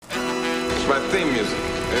my theme music.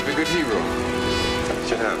 Every good hero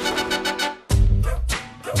should have some.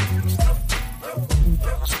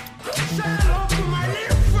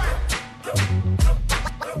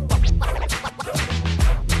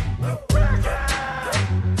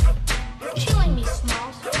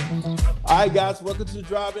 All right, guys, welcome to the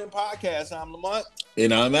Drive-In Podcast. I'm Lamont.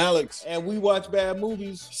 And I'm Alex. And we watch bad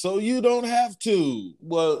movies. So you don't have to.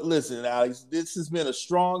 Well, listen, Alex, this has been a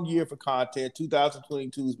strong year for content.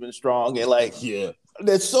 2022 has been strong. And,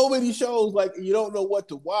 there's so many shows, you don't know what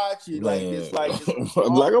to watch. It's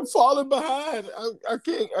like I'm falling behind. I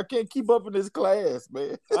can't keep up in this class,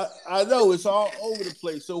 man. I know, it's all over the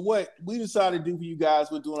place. So what we decided to do for you guys,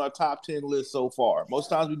 we're doing our top 10 list so far. Most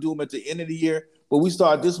times we do them at the end of the year. But we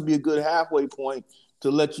thought this would be a good halfway point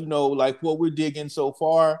to let you know, what we're digging so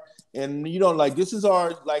far. And, this is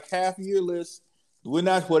our, half-year list. We're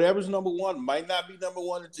not, whatever's number one might not be number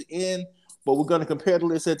one at the end, but we're going to compare the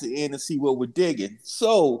list at the end and see what we're digging.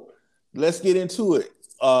 So let's get into it.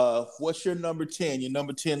 What's your number 10? Your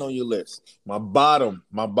number 10 on your list? My bottom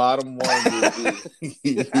one would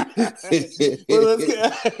be...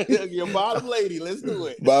 Your bottom lady. Let's do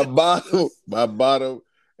it. My bottom.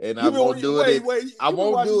 And I won't do it. I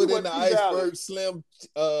won't do it in the iceberg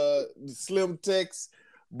slim text,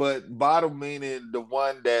 but bottom meaning the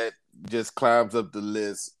one that just climbs up the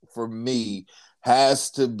list for me has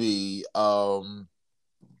to be.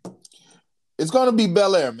 It's gonna be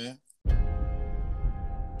Bel-Air, man.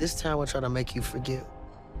 This time we're trying to make you forget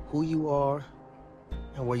who you are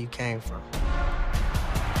and where you came from.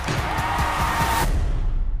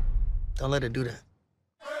 Don't let it do that.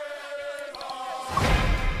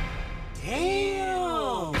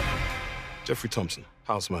 Damn! Jeffrey Thompson,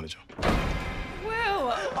 house manager.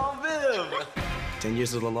 Will! Oh, Viv! 10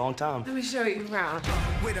 years is a long time. Let me show you around.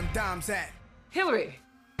 Where them dimes at? Hillary.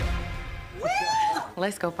 Will!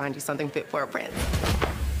 Let's go find you something fit for a prince.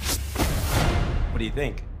 What do you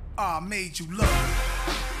think? I made you look.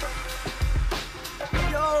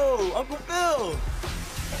 Yo, Uncle Phil!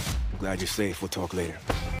 I'm glad you're safe. We'll talk later.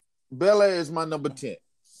 Bel-Air is my number 10.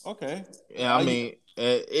 Okay. Yeah, I mean,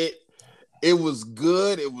 it was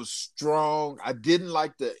good. It was strong. I didn't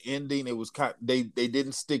like the ending. It was they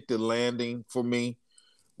didn't stick the landing for me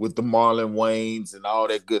with the Marlon Wayans and all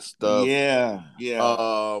that good stuff. Yeah.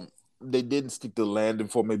 They didn't stick the landing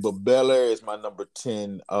for me, but Bel-Air is my number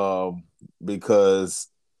 10 because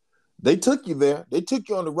they took you there. They took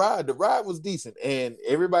you on the ride. The ride was decent, and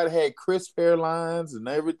everybody had crisp hairlines and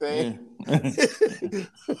everything.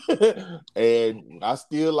 And I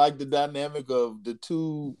still like the dynamic of the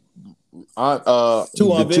two Aunt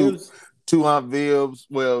Vivs.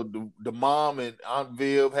 Well, the mom and Aunt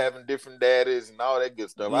Viv having different daddies and all that good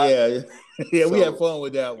stuff. We had fun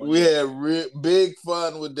with that one. We had big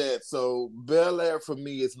fun with that. So Bel-Air for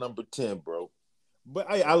me is number 10, bro.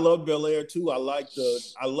 But I love Bel-Air too.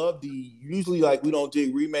 Usually we don't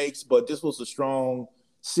dig remakes, but this was a strong,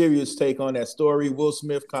 serious take on that story. Will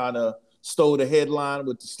Smith kind of stole the headline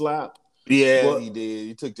with the slap. Yeah, he did.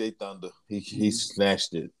 He took Jay Thunder. He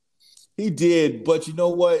snatched it. He did, but you know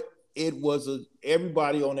what? It was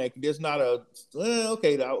everybody on that. There's not I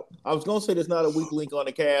was gonna say there's not a weak link on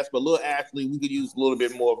the cast, but Lil Ashley, we could use a little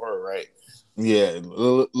bit more of her, right? Yeah,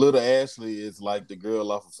 little Ashley is like the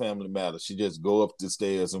girl off of Family Matters. She just go up the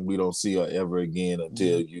stairs and we don't see her ever again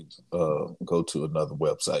until you go to another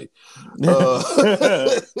website.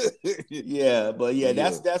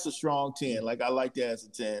 That's a strong 10. I like that as a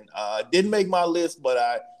 10. Didn't make my list, but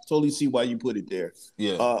I totally see why you put it there.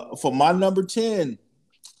 Yeah. For my number 10,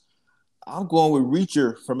 I'm going with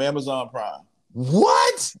Reacher from Amazon Prime.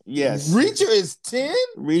 What? Yes. Reacher is 10?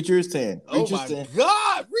 Reacher is 10. Oh my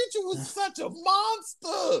God. Reacher was such a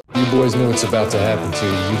monster. You boys know what's about to happen to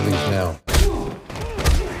you. You leave now.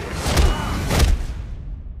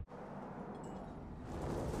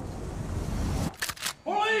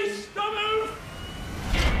 Police, don't move!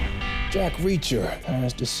 Jack Reacher,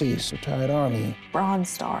 as deceased, retired Army. Bronze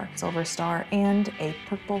Star, Silver Star, and a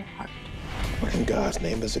Purple Heart. What in God's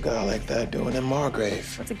name is a guy like that doing in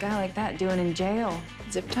Margrave? What's a guy like that doing in jail?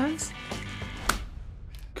 Zip ties?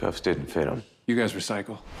 Cuffs didn't fit him. You guys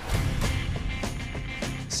recycle?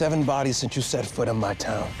 7 bodies since you set foot in my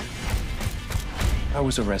town. I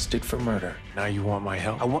was arrested for murder. Now you want my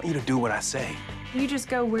help? I want you to do what I say. You just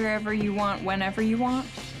go wherever you want, whenever you want?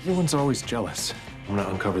 Everyone's always jealous. I'm gonna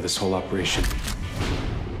uncover this whole operation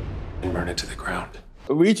and burn it to the ground.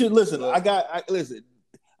 Reacher, listen,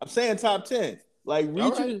 I'm saying top 10.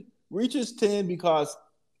 Reacher's 10 because,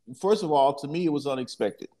 first of all, to me, it was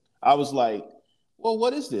unexpected. I was like, well,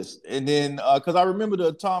 what is this? And then, because I remember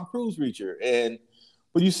the Tom Cruise Reacher, and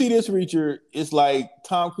But you see this Reacher, it's like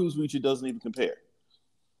Tom Cruise Reacher doesn't even compare.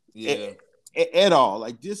 Yeah. At all.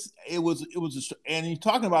 Like this, it was and you're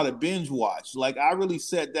talking about a binge watch. Like I really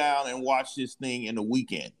sat down and watched this thing in a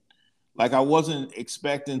weekend. Like I wasn't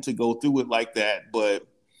expecting to go through it like that, but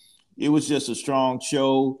it was just a strong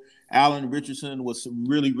show. Alan Richardson was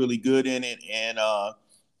really, really good in it,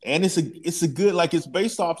 and it's a good, like it's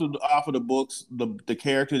based off of the books, the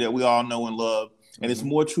character that we all know and love, and it's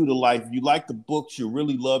more true to life. If you like the books, you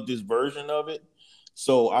really love this version of it.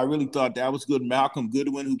 So I really thought that was good. Malcolm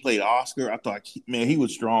Goodwin, who played Oscar, I thought, man, he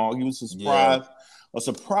was strong. He was a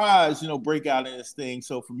surprise, breakout in this thing.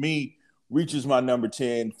 So for me, Reacher's my number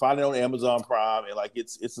 10. Find it on Amazon Prime, and like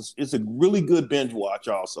it's a really good binge watch.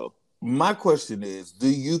 Also, my question is, do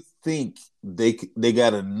you think they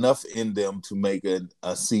got enough in them to make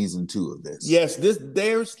a season 2 of this? Yes,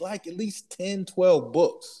 there's like at least 10, 12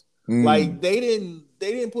 books. Like they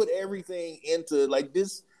didn't put everything into like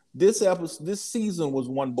this. This season was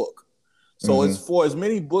one book. So it's for as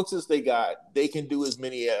many books as they got, they can do as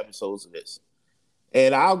many episodes of this.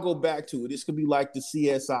 And I'll go back to it. This could be like the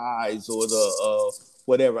CSIs or the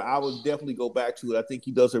whatever. I would definitely go back to it. I think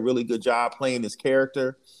he does a really good job playing his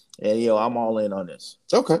character. And I'm all in on this.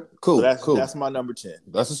 Okay, cool. So that's my number 10.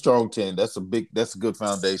 That's a strong 10. That's a good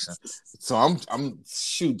foundation. So I'm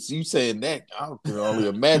you saying that, I can only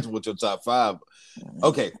imagine what your top 5.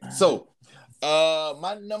 Okay, so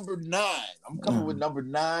my number 9. I'm coming with number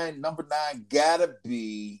 9. Number 9 gotta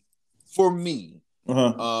be for me.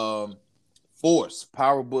 Force,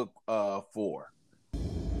 Power Book 4.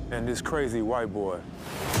 And this crazy white boy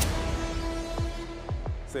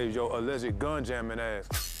saves your alleged gun jamming ass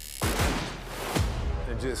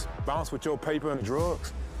and just bounce with your paper and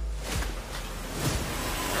drugs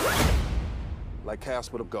like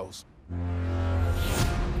Casper the Ghost.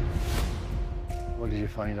 What did you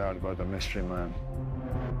find out about the mystery man?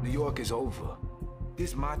 New York is over. This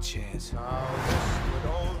is my chance. Now this would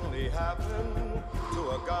only happen to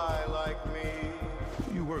a guy like me.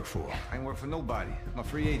 Who you work for? I ain't work for nobody. I'm a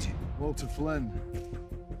free agent. Walter Flynn.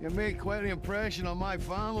 You made quite an impression on my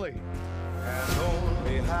family. Has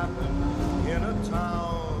only happened in a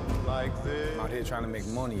town like this. I'm out here trying to make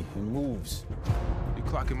money and moves. You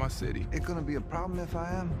clocking my city. It gonna be a problem if I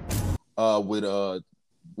am?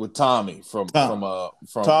 With Tommy from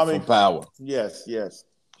Power. Yes.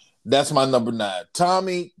 That's my number 9.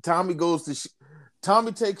 Tommy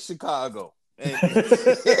takes Chicago. And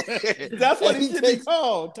that's what he should be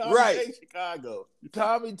called. Tommy takes Chicago.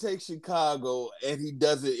 Tommy takes Chicago, and he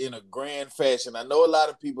does it in a grand fashion. I know a lot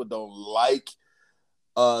of people don't like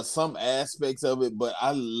some aspects of it, but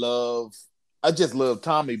I just love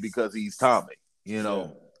Tommy because he's Tommy,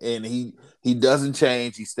 and he doesn't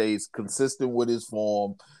change. He stays consistent with his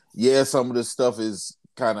form. Yeah, some of the stuff is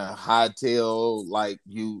kind of hightail, like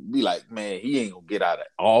you be like, man, he ain't gonna get out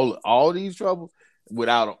of all these troubles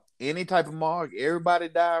without any type of mark. Everybody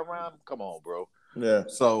die around him. Come on, bro. Yeah.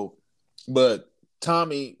 So, but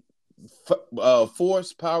Tommy,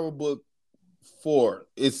 Force Power Book 4,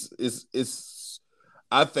 it's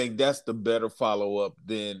I think that's the better follow up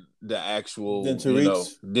than the actual than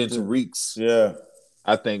Tariq's. Yeah,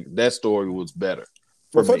 I think that story was better.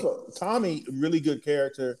 First of all, Tommy, really good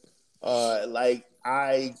character. Like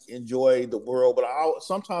I enjoy the world, but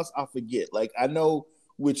sometimes I forget. Like I know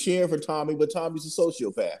we're cheering for Tommy, but Tommy's a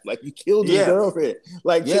sociopath. Like he killed his girlfriend.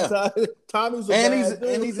 Like Tommy's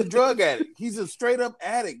he's a drug addict. He's a straight up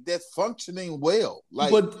addict that's functioning well.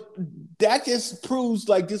 Like, but that just proves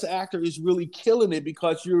like this actor is really killing it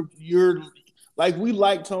because you're like we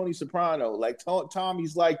like Tony Soprano. Like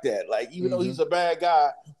Tommy's like that. Like even though he's a bad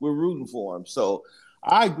guy, we're rooting for him. So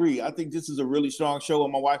I agree. I think this is a really strong show,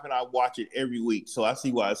 and my wife and I watch it every week. So I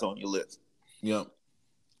see why it's on your list. Yep.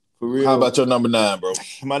 For real. How about your number 9, bro?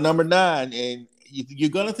 My number 9, and you're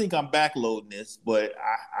gonna think I'm backloading this, but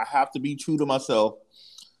I have to be true to myself.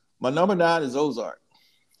 My number 9 is Ozark.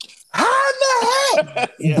 How in the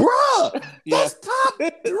hell, bruh? That's top 3.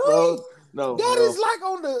 No, that is like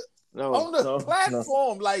on the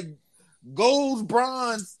platform, like gold,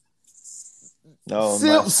 bronze.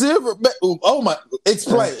 Silver. Oh my!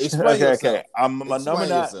 Explain. Okay. My number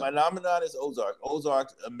 9 is Ozark.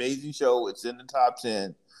 Ozark's amazing show. It's in the top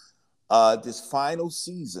 10. This final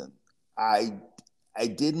season, I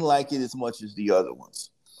didn't like it as much as the other ones.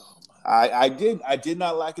 I did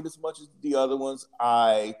not like it as much as the other ones.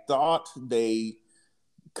 I thought they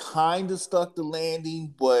kind of stuck the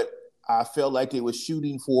landing, but I felt like they were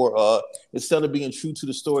shooting for instead of being true to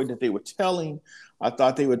the story that they were telling, I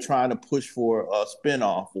thought they were trying to push for a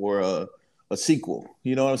spinoff or a sequel.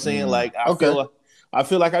 You know what I'm saying? Like I feel I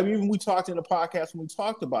feel like we talked in the podcast when we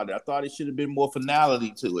talked about it. I thought it should have been more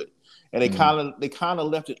finality to it, and they kind of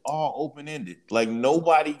left it all open ended. Like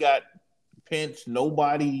nobody got pinched.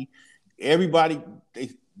 Everybody.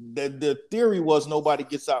 The theory was nobody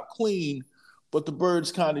gets out clean, but the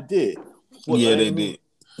Birds kind of did. They did.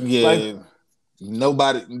 Yeah.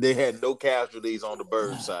 Nobody. They had no casualties on the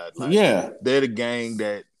Bird side. Like, they're the gang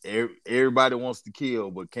that everybody wants to kill,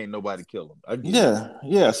 but can't nobody kill them.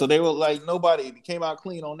 Yeah. So they were like nobody came out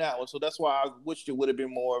clean on that one. So that's why I wished it would have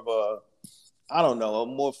been more of a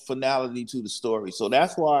more finality to the story. So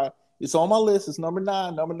that's why it's on my list. It's number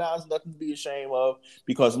 9. Number 9 is nothing to be ashamed of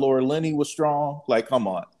because Laura Linney was strong. Like, come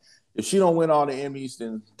on, if she don't win all the Emmys,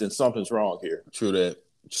 then something's wrong here. True that.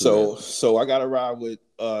 So I gotta ride with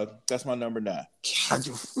that's my number 9.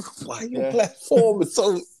 Why your platform is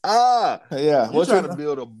so yeah. You're trying to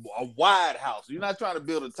build a wide house. You're not trying to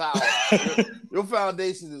build a tower house. Your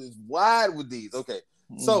foundation is wide with these. Okay.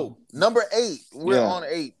 So number 8. We're on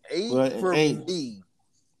 8. 8 for me.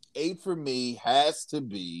 8 for me has to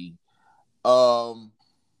be The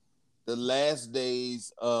Last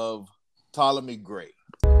Days of Ptolemy Gray.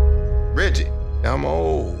 Reggie, I'm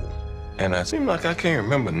old. And I seem like I can't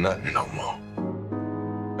remember nothing no more.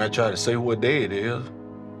 I try to say what day it is.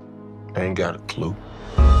 I ain't got a clue.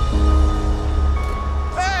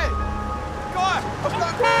 Hey! God!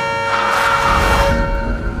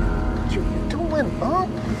 What you doing,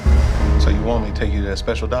 Unc? So you want me to take you to that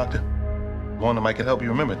special doctor? One that might can help you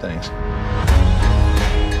remember things.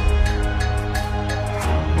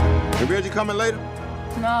 Is Reggie coming later?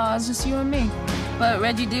 No, it's just you and me. But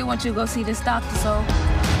Reggie did want you to go see this doctor, so...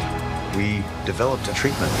 We developed a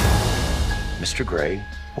treatment. Mr. Gray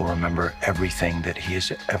will remember everything that he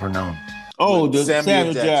has ever known. Oh, the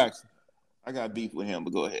Samuel Jackson. I got beef with him,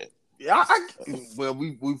 but go ahead. Yeah,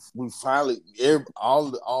 we finally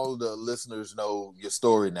all the listeners know your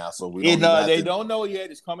story now, so we don't. They don't know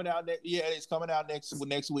yet. It's coming out. It's coming out next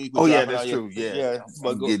week. Oh yeah, that's true. Yeah,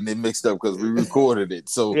 I'm getting it mixed up because we recorded it.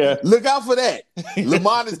 So look out for that.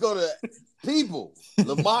 Lamont is gonna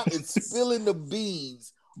Lamont is spilling the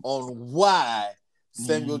beans on why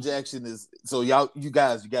Samuel Jackson is. So you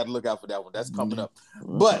guys, you got to look out for that one. That's coming up.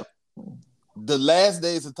 But The Last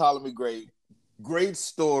Days of Ptolemy Gray, great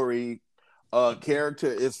story.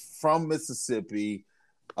 Character is from Mississippi.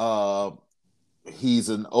 He's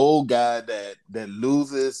an old guy that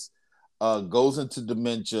loses, goes into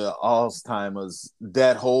dementia, Alzheimer's,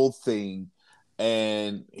 that whole thing,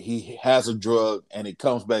 and he has a drug, and it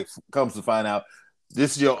comes to find out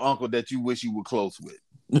this is your uncle that you wish you were close with.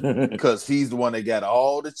 Because he's the one that got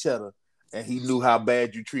all the cheddar, and he knew how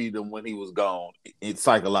bad you treated him when he was gone,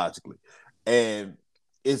 psychologically. And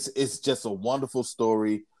it's just a wonderful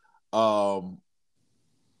story.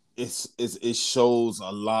 It shows a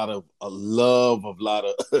lot of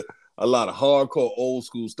hardcore old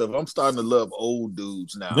school stuff. I'm starting to love old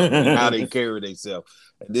dudes now and how they carry themselves.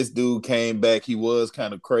 And this dude came back. He was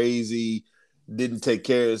kind of crazy, didn't take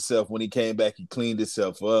care of himself. When he came back, he cleaned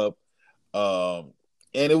himself up.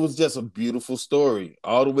 And it was just a beautiful story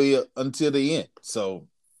all the way up until the end. So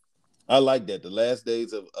I like that. The Last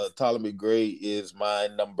Days of Ptolemy Gray is my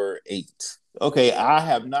number 8. Okay, I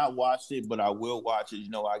have not watched it, but I will watch it. You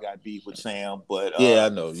know, I got beef with Sam, but I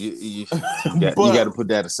know you got to put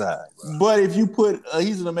that aside. Bro. But if you put,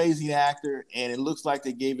 he's an amazing actor, and it looks like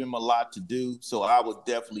they gave him a lot to do, so I would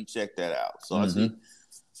definitely check that out. So I think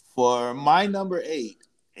for my number 8.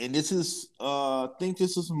 And this is, I think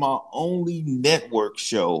this is my only network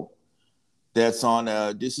show that's on,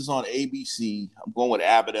 this is on ABC. I'm going with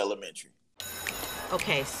Abbott Elementary.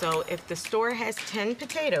 Okay, so if the store has 10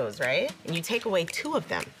 potatoes, right? And you take away 2 of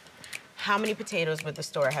them, how many potatoes would the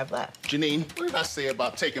store have left? Janine, what did I say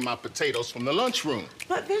about taking my potatoes from the lunchroom?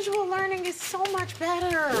 But visual learning is so much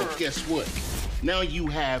better. Well, guess what? Now you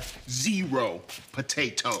have 0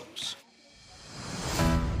 potatoes.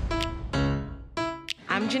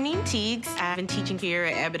 I'm Janine Teagues. I've been teaching here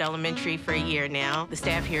at Abbott Elementary for a year now. The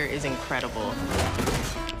staff here is incredible.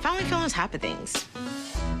 Finally feeling on top of things.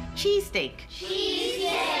 Cheesesteak.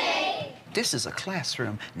 Cheesesteak. This is a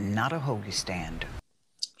classroom, not a hoagie stand.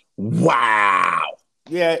 Wow.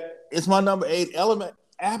 Yeah, it's my number 8.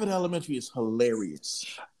 Abbott Elementary is hilarious.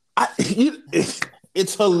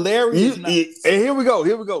 It's hilarious. And here we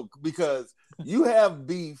go. Because you have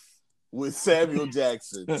beef with Samuel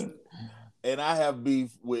Jackson. And I have beef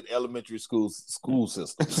with elementary school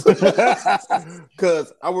systems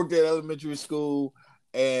because I worked at elementary school,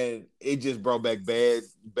 and it just brought back bad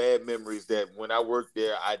memories. That when I worked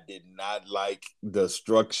there, I did not like the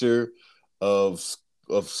structure of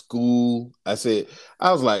school. I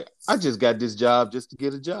was like, I just got this job just to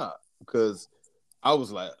get a job because I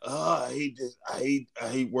was like, I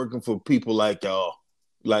hate working for people like y'all.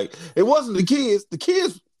 Like, it wasn't the kids. The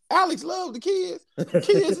kids, Alex loved the kids. The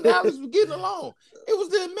kids and Alex were getting along. It was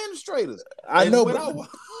the administrators. I know, but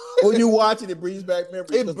when you watch it brings back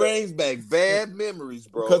memories. It brings back bad memories,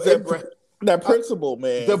 bro. Because that principal,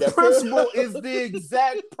 man. The principal is the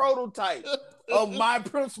exact prototype of my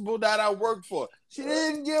principal that I worked for. She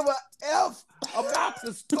didn't give a F about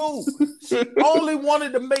the school. She only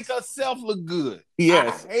wanted to make herself look good.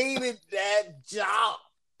 Yes. I hated that job.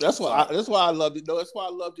 That's why I loved it. No, that's why I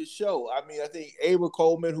love this show. I mean, I think Ava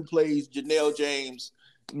Coleman, who plays Janelle James,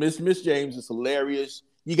 Miss James, is hilarious.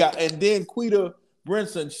 And then Quita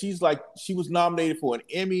Brinson, she was nominated for an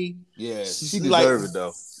Emmy. Yeah, she deserved it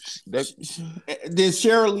though. Then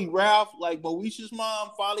Sheryl Lee Ralph, like Moesha's mom,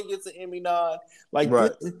 finally gets an Emmy nod. Like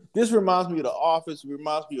right. this reminds me of The Office. It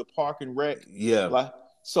reminds me of Park and Rec. Yeah.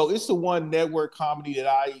 So it's the one network comedy that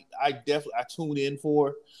I definitely tune in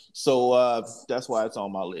for. So that's why it's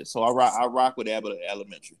on my list. So I rock with Abbott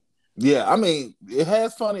Elementary. Yeah, I mean, it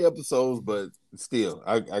has funny episodes, but still,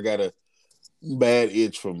 I got a bad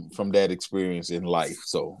itch from that experience in life.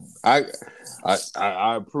 So I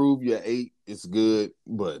approve your 8. It's good,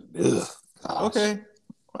 but okay.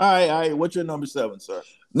 All right. What's your number 7, sir?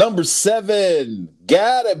 Number 7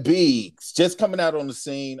 gotta be just coming out on the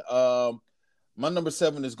scene. My number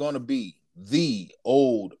 7 is going to be The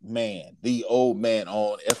Old Man. The Old Man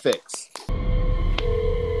on FX.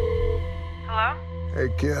 Hello? Hey,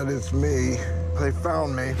 kid, it's me. They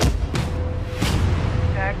found me.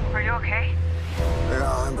 Doug, are you okay? Yeah,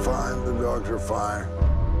 I'm fine. The dogs are fine.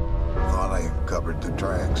 Thought I covered the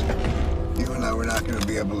tracks. You and I were not going to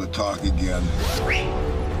be able to talk again.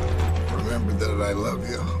 Remember that I love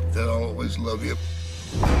you. That I'll always love you.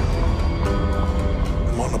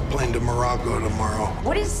 I'm on a plane to Morocco tomorrow.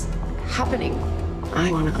 What is happening?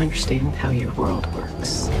 I want to understand how your world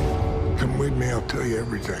works. Come with me, I'll tell you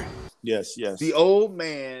everything. Yes. The Old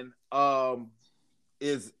Man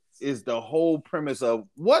is the whole premise of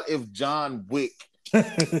what if John Wick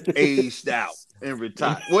aged out and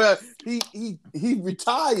retired? Well, he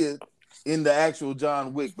retired in the actual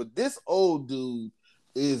John Wick, but this old dude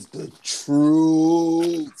is the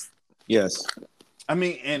truth. Yes. I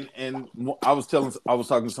mean, and I was talking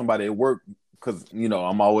to somebody at work because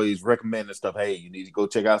I'm always recommending stuff. Hey, you need to go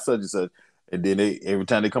check out such and such. And then every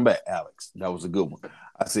time they come back, Alex, that was a good one.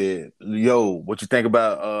 I said, "Yo, what you think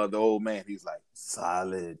about The Old Man?" He's like,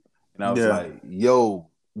 "Solid." And I was like, "Yo,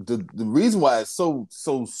 the reason why it's so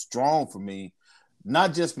strong for me,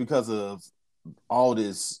 not just because of all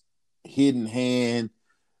this hidden hand,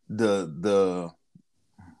 the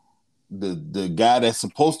guy that's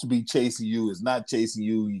supposed to be chasing you is not chasing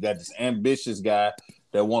you. You got this ambitious guy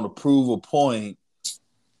that want to prove a point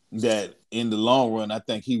that in the long run, I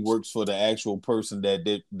think he works for the actual person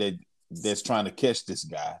that's trying to catch this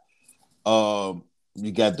guy.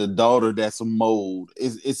 You got the daughter that's a mold.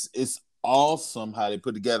 It's awesome how they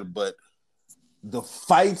put together, but the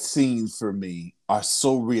fight scenes for me are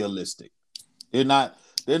so realistic. They're not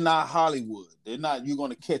Hollywood. They're not, you're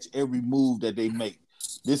going to catch every move that they make.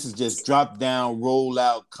 This is just drop down, roll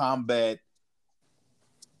out, combat,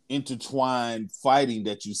 intertwined fighting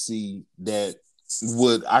that you see that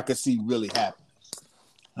I could see really happening.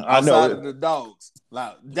 Outside of the dogs.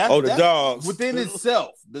 Like, the dogs. Within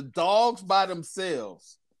itself, the dogs by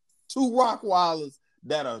themselves, 2 Rottweilers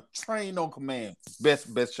that are trained on command.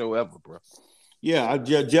 Best show ever, bro. Yeah,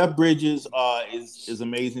 Jeff Bridges is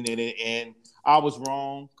amazing in it, and I was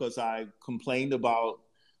wrong because I complained about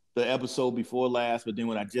the episode before last, but then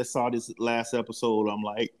when I just saw this last episode, I'm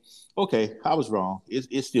like, okay, I was wrong.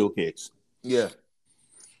 It still kicks. Yeah.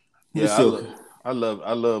 I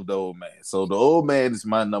love The Old Man. So The Old Man is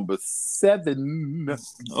my number 7.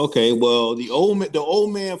 Okay, well, the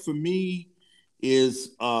old man for me is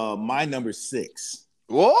my number 6.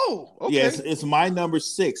 Whoa. Okay. Yes, it's my number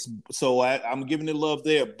 6. So I'm giving it love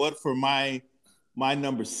there. But for my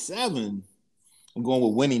number 7, I'm going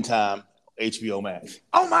with Winning Time, HBO Max.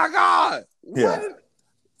 Oh my God. Yeah.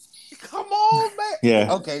 Come on, man.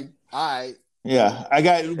 Yeah. Okay. All right. Yeah, I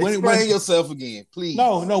got. Explain yourself again, please.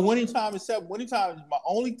 No. Winning Time is 7. Winning Time is my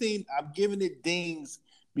only thing. I'm giving it dings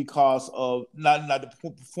because of not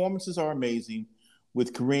the performances are amazing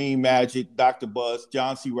with Kareem, Magic, Dr. Buzz,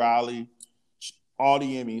 John C. Reilly, all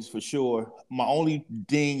the Emmys for sure. My only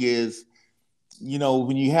ding is,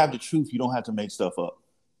 when you have the truth, you don't have to make stuff up.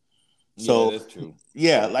 So that's true.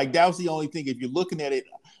 Yeah, like that was the only thing. If you're looking at it,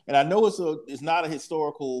 and I know it's not a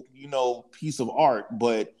historical, piece of art,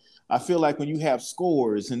 but I feel like when you have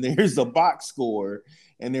scores and there's a box score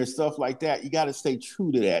and there's stuff like that, you got to stay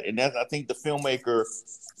true to that. And that's, I think the filmmaker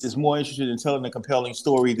is more interested in telling a compelling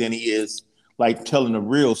story than he is like telling a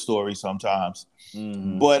real story sometimes.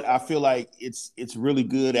 Mm-hmm. But I feel like it's really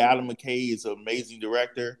good. Adam McKay is an amazing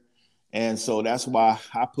director. And so that's why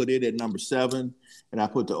I put it at number 7 and I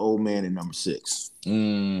put The Old Man at number 6.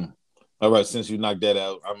 All right, since you knocked that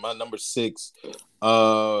out, my number 6.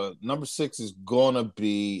 Number 6 is gonna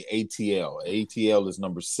be ATL. ATL is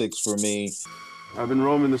number 6 for me. I've been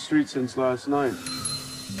roaming the streets since last night.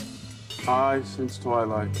 I since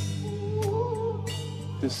twilight.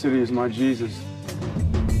 This city is my Jesus.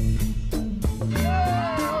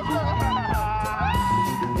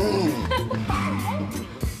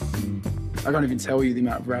 I can't even tell you the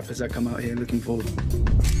amount of rappers that come out here looking for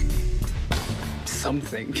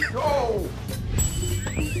something. Go!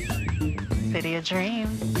 City of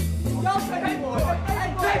Dreams.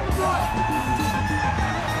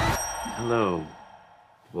 Hello.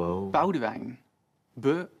 Whoa. Boudewijn.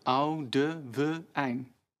 Boudewijn.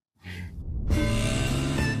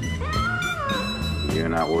 You're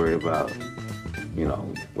not worried about,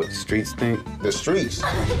 what the streets think? The streets.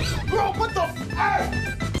 Bro, what the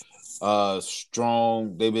hey!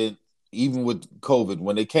 Strong. They've been, even with COVID,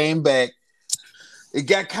 when they came back, it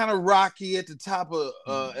got kind of rocky at the top of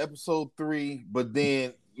episode 3, but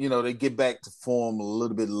then, they get back to form a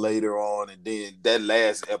little bit later on. And then that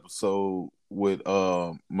last episode with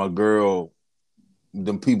my girl,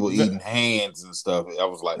 them people eating hands and stuff, I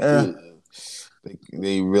was like,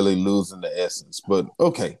 they really losing the essence. But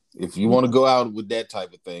okay, if you want to go out with that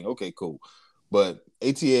type of thing, okay, cool. But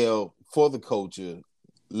ATL, for the culture,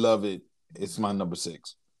 love it. It's my number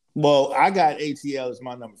 6. Well, I got ATL as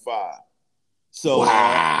my number 5. So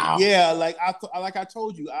wow. Yeah, like I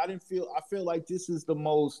told you, I feel like this is the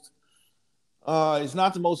most. It's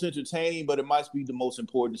not the most entertaining, but it might be the most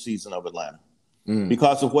important season of Atlanta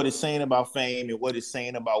because of what it's saying about fame and what it's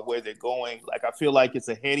saying about where they're going. Like I feel like it's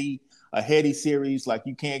a heady series. Like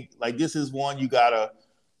you can't, like this is one you gotta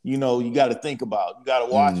think about. You gotta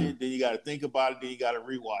watch it, then you gotta think about it, then you gotta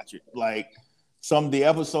rewatch it. Like some of the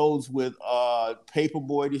episodes with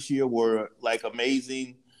Paperboy this year were like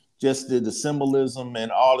amazing. Just the symbolism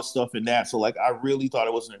and all the stuff in that. So like I really thought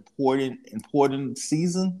it was an important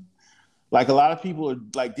season. Like a lot of people are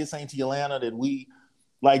like, this ain't the Atlanta that we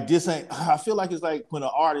like. This ain't. I feel like it's like when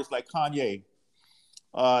an artist like Kanye,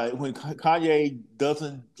 when Kanye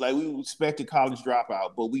doesn't like, we expected College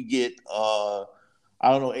Dropout, but we get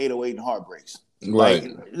 808 and Heartbreaks. Right.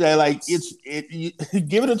 Like you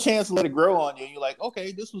give it a chance to let it grow on you. And you're like,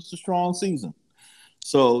 okay, this was a strong season.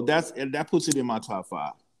 So that puts it in my top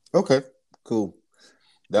 5. Okay, cool.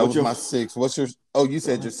 That was my 6. What's your? Oh, you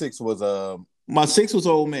said your 6 was My 6 was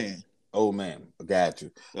Old Man. Old Man, got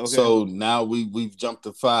you. Okay. So now we've jumped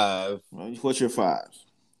to 5. What's your 5?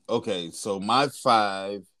 Okay, so my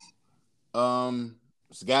 5,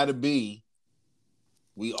 it's got to be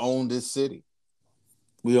We Own This City.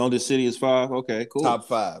 We Own This City is 5. Okay, cool. Top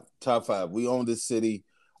 5. We Own This City.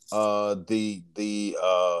 The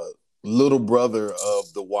little brother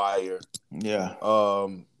of The Wire. Yeah.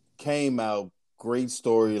 Came out, great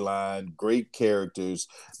storyline, great characters.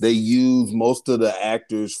 They use most of the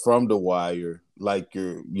actors from The Wire, like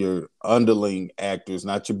your underling actors,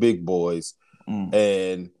 not your big boys,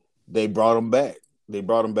 and they brought them back.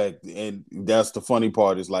 And that's the funny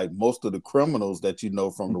part, is like most of the criminals that you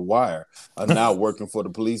know from The Wire are now working for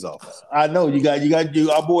the police office. I know you got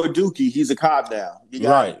our boy Dookie. He's a cop now.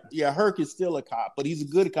 Right. Yeah, Herc is still a cop, but he's a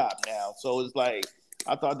good cop now. So it's like,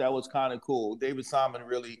 I thought that was kind of cool. David Simon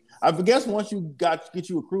really, I guess once you get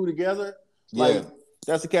you a crew together, like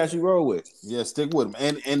that's the cast you roll with. Yeah, stick with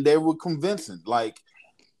them. And they were convincing. Like,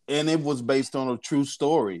 and it was based on a true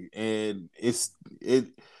story. And it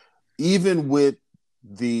even with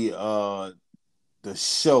the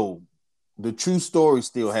show, the true story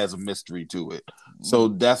still has a mystery to it. So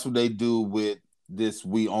that's what they do with this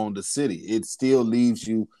We Own the City. It still leaves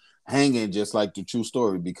you hanging just like the true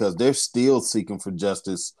story, because they're still seeking for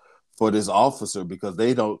justice for this officer, because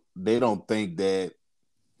they don't think that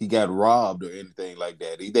he got robbed or anything like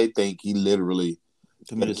that. They think he literally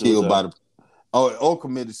got killed by the or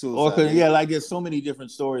committed suicide. Like there's so many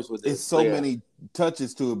different stories with this. It's so many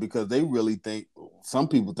touches to it, because they really think, some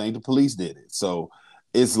people think the police did it. So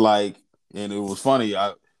it's like, and it was funny.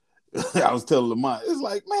 I was telling Lamont, it's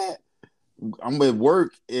like, man, I'm at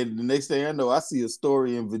work, and the next thing I know, I see a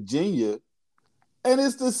story in Virginia, and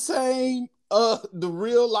it's the same, the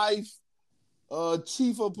real life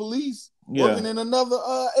chief of police working in another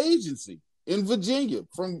agency in Virginia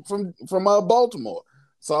from Baltimore.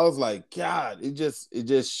 So I was like, God, it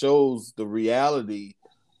just shows the reality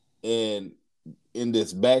and in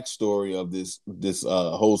this backstory of this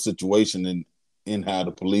whole situation in how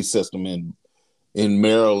the police system in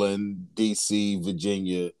Maryland, DC,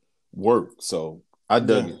 Virginia work. So I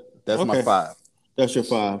dug it. That's my 5. That's your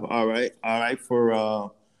 5. All right.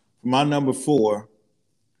 For my number 4.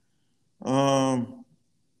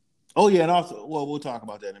 Oh yeah, and also, well, we'll talk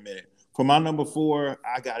about that in a minute. For my number 4,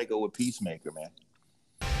 I gotta go with Peacemaker, man.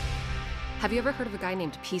 Have you ever heard of a guy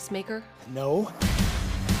named Peacemaker? No.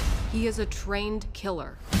 He is a trained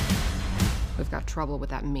killer. We've got trouble with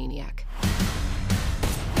that maniac.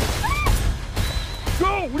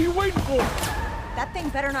 Go! What are you waiting for? That thing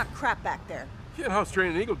better not crap back there. You can't house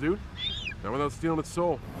train an eagle, dude. Not without stealing its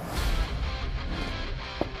soul.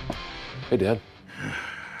 Hey, Dad.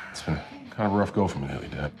 It's been kind of a rough go for me lately,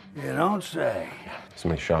 Dad. You don't say.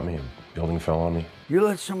 Somebody shot me, a building fell on me. You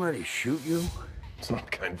let somebody shoot you? It's not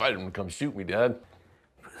like I invited him to come shoot me, Dad.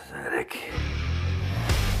 Pathetic.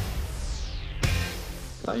 I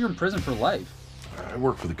thought you were in prison for life. I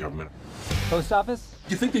work for the government. Post office?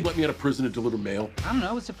 You think they'd let me out of prison to deliver mail? I don't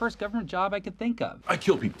know. It's the first government job I could think of. I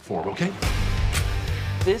kill people for them, okay?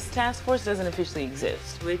 This task force doesn't officially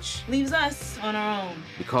exist, which leaves us on our own.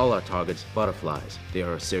 We call our targets butterflies. They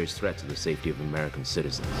are a serious threat to the safety of American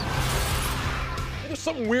citizens. There's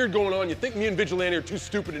something weird going on. You think me and Vigilante are too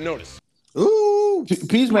stupid to notice? Ooh,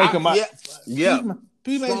 Peacemaker might. Yeah.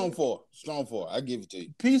 Strong 4. I give it to you.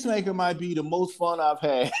 Peacemaker might be the most fun I've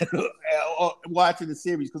had watching the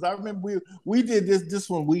series, because I remember we did this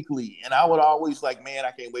one weekly, and I would always like, man,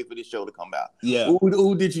 I can't wait for this show to come out. Yeah.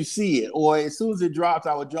 Ooh, did you see it? Or as soon as it dropped,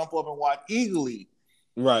 I would jump up and watch Eagerly.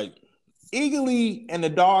 Right. Eagerly and the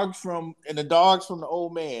dogs from the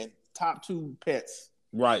old man, top 2 pets.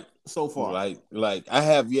 Right. So far. Like I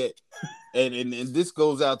have yet. And this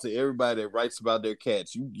goes out to everybody that writes about their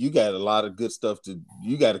cats. You got a lot of good stuff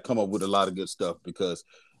you got to come up with a lot of good stuff, because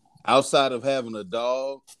outside of having a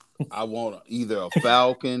dog, I want either a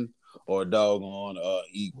falcon or a doggone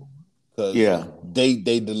eagle. Because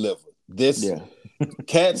they deliver.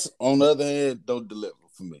 Cats, on the other hand, don't deliver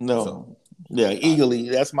for me. No. So, Eagerly,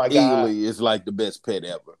 that's my guy. Eagerly is like the best pet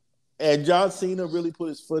ever. And John Cena really put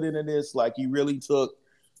his foot into this. Like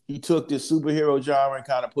he took this superhero genre and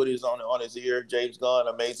kind of put his on his ear. James Gunn,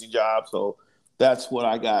 amazing job. So that's what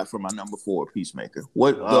I got for my number 4, Peacemaker.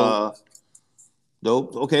 What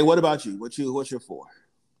dope. Okay, what about you? What's your 4?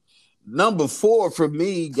 Number 4 for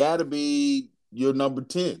me gotta be your number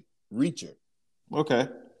 10, Reacher. Okay.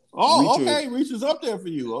 Oh, Reacher, okay. Reacher's up there for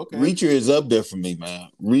you. Okay. Reacher is up there for me, man.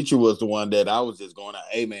 Reacher was the one that I was just going,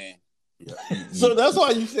 hey man. So that's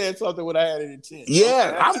why you said something when I had it in 10.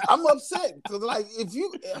 Yeah, okay. I'm upset because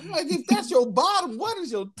if that's your bottom, what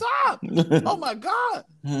is your top? Oh my God!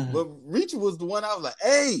 But Reacher was the one I was like,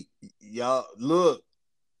 hey, y'all, look,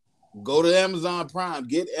 go to Amazon Prime,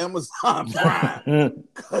 get Amazon Prime,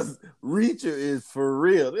 because Reacher is for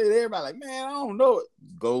real. Everybody like, man, I don't know it.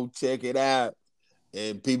 Go check it out,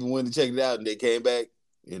 and people went to check it out, and they came back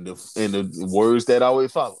in the words that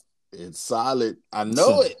always follow. It's solid. I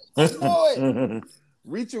know it.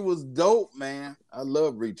 Reacher was dope, man. I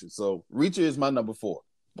love Reacher. So Reacher is my number 4.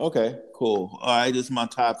 Okay, cool. All right, this is my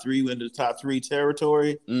top 3. We're into the top 3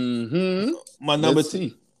 territory. Mm-hmm. My number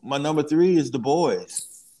 3 is The Boys.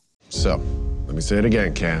 So, let me say it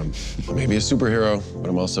again, Cam. I may be a superhero, but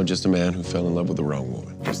I'm also just a man who fell in love with the wrong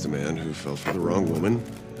woman. Just a man who fell for the wrong woman.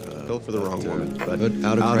 Fell for the wrong woman. But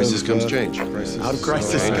out of crisis comes change. Out of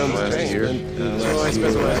crisis comes change. So I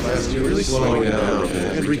spent the last year really slowing down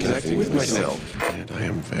and reconnecting with myself. And I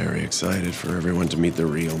am very excited for everyone to meet the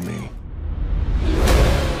real me.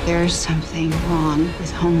 There's something wrong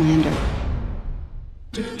with Homelander.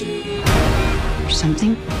 There's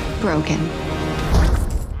something broken.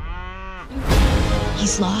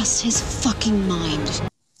 He's lost his fucking mind.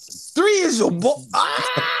 3 is your boy.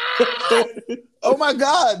 Oh my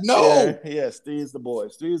God, no. Yes, 3 is The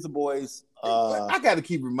Boys. 3 is The Boys. I got to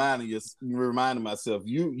keep reminding myself,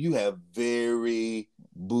 you have very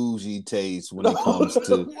bougie taste when it comes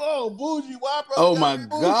to. Whoa, bougie! Why, bro? Oh my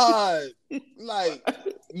God! Like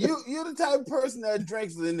you're the type of person that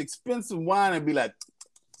drinks an expensive wine and be like,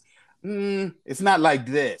 it's not like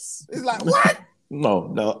this. It's like what?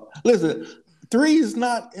 No. Listen, 3 is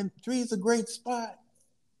not, and 3 is a great spot.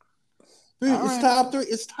 Top 3.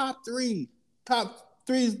 It's top 3. Top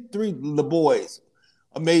 3. The Boys.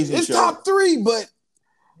 Amazing. It's show. top 3, but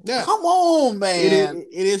come on, man.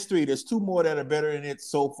 It is 3. There's 2 more that are better than it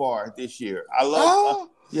so far this year. I love.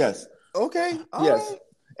 Yes. Okay. Yes. Right.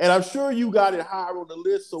 And I'm sure you got it higher on the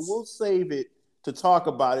list, so we'll save it to talk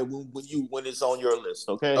about it when it's on your list.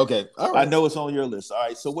 Okay. Okay. All right. I know it's on your list. All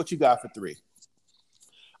right. So what you got for 3?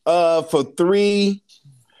 For 3,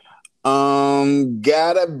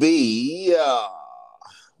 gotta be.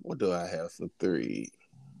 What do I have for 3?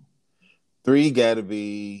 3 gotta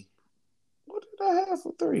be. What did I have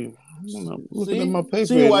for 3? I'm looking at my paper.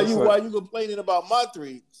 See why you complaining about my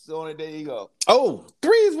 3? So there you go. Oh,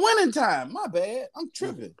 3 is winning time. My bad. I'm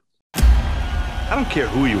tripping. I don't care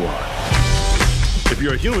who you are. If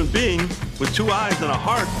you're a human being with 2 eyes and a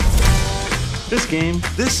heart, this game,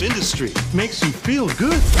 this industry makes you feel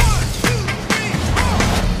good. 1, 2, 3,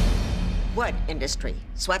 4. What industry?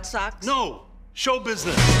 Sweat socks? No, show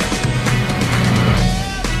business.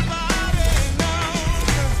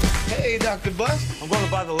 Hey, Dr. Bus. I'm going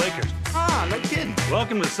to buy the Lakers. Ah, no kidding.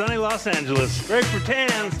 Welcome to sunny Los Angeles. Great for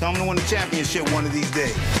tans. Tell them to win the championship one of these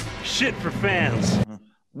days. Shit for fans.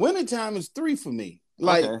 Winning time is 3 for me.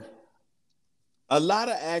 Like, a lot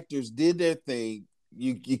of actors did their thing.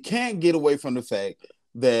 You can't get away from the fact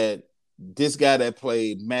that this guy that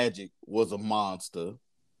played Magic was a monster.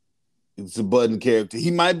 It's a Button character.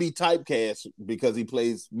 He might be typecast because he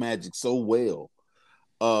plays Magic so well.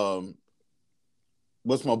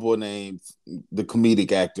 What's my boy name? The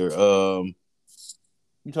comedic actor. You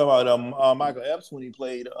talking about Michael Epps when he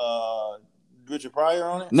played Richard Pryor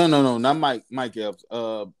on it? No, not Mike Epps.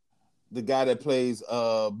 The guy that plays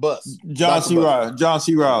Bus. John C. Reilly.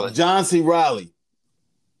 John C. Reilly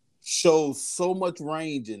shows so much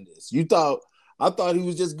range in this. I thought he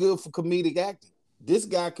was just good for comedic acting. This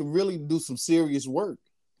guy can really do some serious work.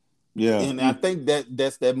 Yeah. And I think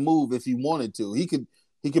that's that move if he wanted to. He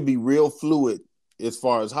could be real fluid as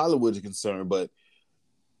far as Hollywood is concerned, but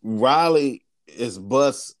Riley as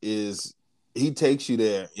Bus he takes you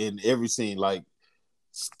there in every scene. Like,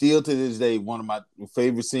 still to this day, one of my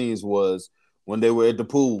favorite scenes was when they were at the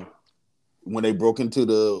pool, when they broke into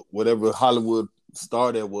the whatever Hollywood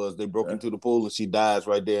star that was. They broke into the pool and she dies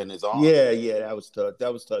right there in his arms. Yeah, that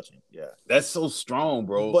was touching. Yeah, that's so strong,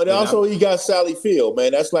 bro. But also, he got Sally Field,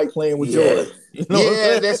 man. That's like playing with Jordan. You know?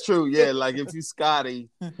 Yeah, that's true. Yeah, like if you Scotty,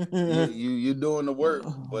 you're doing the work.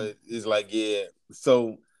 But it's like, yeah.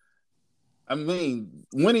 So, I mean,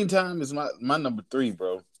 winning time is my number 3,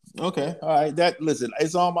 bro. Okay, all right. Listen,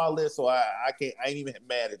 it's on my list, so I ain't even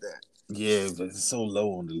mad at that. Yeah, but it's so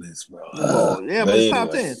low on the list, bro. Yeah, but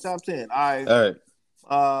it's top 10. All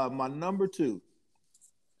right. My number 2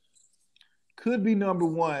 could be number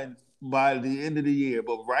 1 by the end of the year,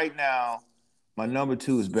 but right now, my number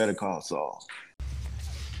 2 is Better Call Saul.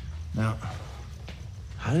 Now,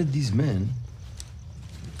 how did these men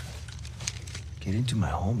get into my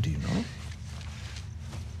home? Do you know?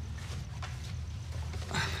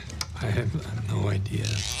 I have no idea.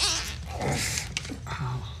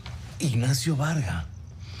 Ignacio Varga.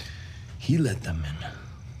 He let them in.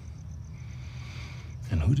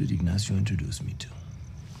 And who did Ignacio introduce me to?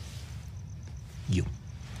 You.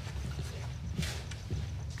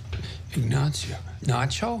 Ignacio?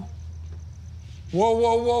 Nacho?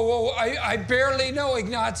 Whoa. I barely know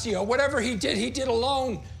Ignacio. Whatever he did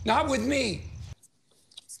alone, not with me.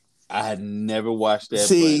 I had never watched that.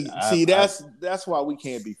 See, that's why we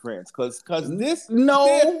can't be friends. Cause this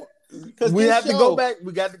we have to go back.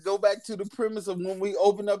 We got to go back to the premise of when we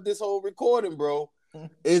open up this whole recording, bro.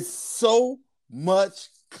 It's so much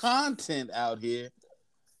content out here.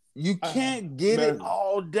 You can't get it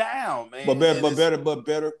all down, man. But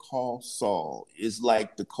Better Call Saul is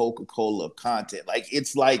like the Coca-Cola of content. Like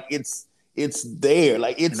it's there.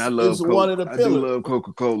 Like it's one of the pillars. I do love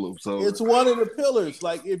Coca-Cola. So it's one of the pillars.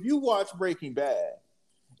 Like if you watch Breaking Bad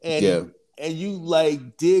and you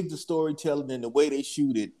like dig the storytelling and the way they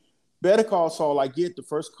shoot it, Better Call Saul, I get the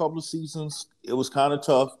first couple of seasons, it was kind of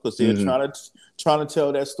tough because they're trying to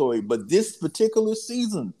tell that story. But this particular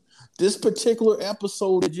season, this particular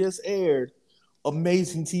episode that just aired,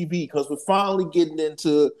 amazing TV because we're finally getting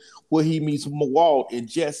into where he meets Walt and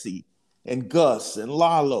Jesse and Gus and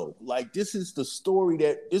Lalo. Like this is a story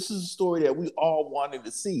that we all wanted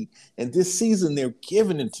to see. And this season they're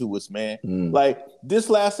giving it to us, man. Like this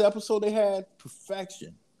last episode they had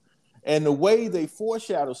perfection. And the way they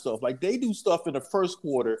foreshadow stuff, like they do stuff in the first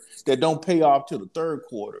quarter that don't pay off till the third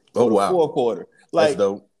quarter or the fourth quarter. Like, that's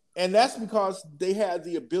dope. And that's because they had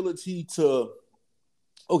the ability to,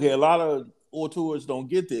 a lot of auteurs don't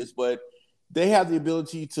get this, but they have the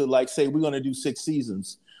ability to like say, we're going to do 6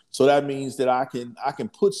 seasons. So that means that I can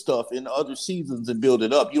put stuff in other seasons and build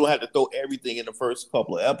it up. You don't have to throw everything in the first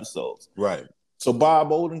couple of episodes. Right. So Bob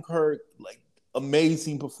Odenkirk, like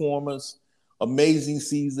amazing performance. Amazing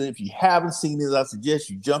season. If you haven't seen it, I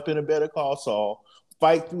suggest you jump in a Better Call Saul.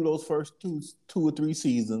 fight through those first two or three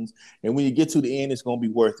seasons, and when you get to the end, it's gonna be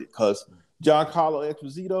worth it. Because Giancarlo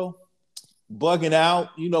Esposito, bugging out,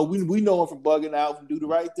 we know him from Bugging Out, from Do the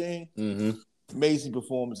Right Thing. Mm-hmm. Amazing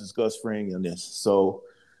performance as Gus Fring in this. So,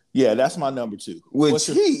 yeah, that's my number 2. Which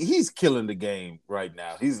he's killing the game right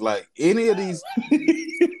now. He's like any of these.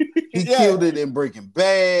 He killed it in Breaking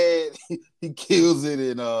Bad. He kills it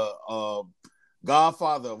in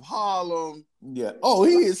Godfather of Harlem. Yeah. Oh,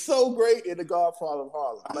 he is so great in The Godfather of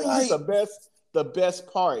Harlem. He's the best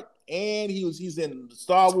part. And he's in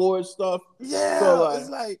Star Wars stuff. Yeah. So, it's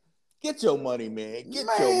like, get your money, man. Get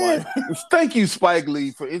your money. Thank you, Spike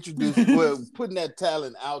Lee, for putting that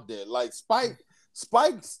talent out there. Like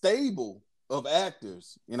Spike's stable of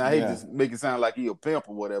actors, and I hate to make it sound like he a pimp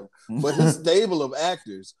or whatever, but his stable of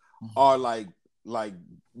actors are like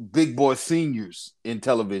big boy seniors in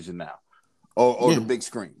television now, or the big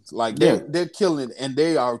screens. Like they're killing, and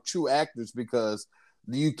they are true actors because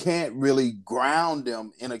you can't really ground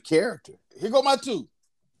them in a character. Here go my 2.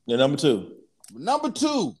 Yeah, number 2. Number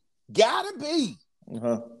 2 gotta be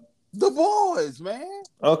The Boys, man.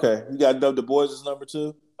 Okay, you got The Boys is number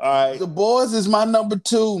 2. All right, The Boys is my number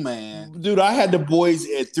 2, man. Dude, I had The Boys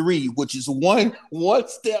at 3, which is one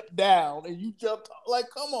step down, and you jumped like,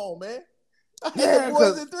 come on, man. I had The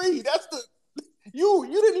Boys at 3. That's you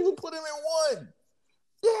didn't even put him in 1.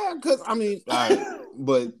 Yeah, because I mean, all right,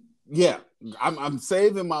 but yeah, I'm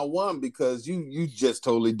saving my 1 because you just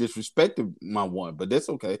totally disrespected my 1, but that's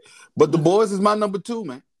okay. But The Boys is my number 2,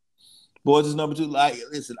 man. Boys is number 2. Like,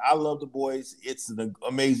 listen, I love The Boys. It's an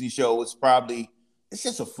amazing show. It's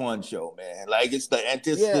just a fun show, man. Like, it's the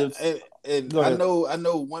antithesis. Yeah, and I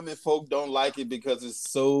know women folk don't like it because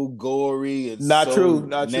it's so gory and not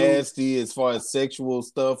nasty as far as sexual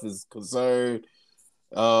stuff is concerned.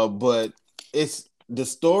 But it's the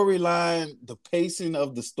storyline, the pacing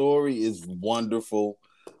of the story is wonderful.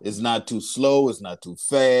 It's not too slow. It's not too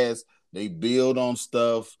fast. They build on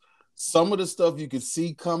stuff. Some of the stuff you can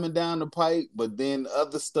see coming down the pipe, but then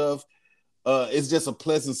other stuff, it's just a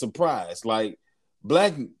pleasant surprise. Like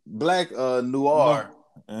Black Noir,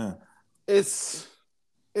 it's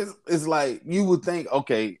like you would think,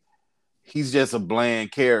 okay, he's just a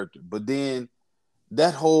bland character, but then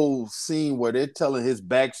that whole scene where they're telling his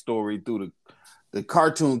backstory through the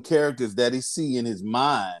cartoon characters that he see in his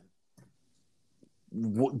mind,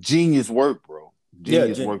 genius work, bro.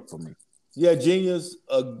 Genius work for me. Yeah, genius.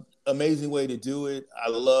 Amazing way to do it. I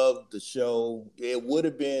love the show. It would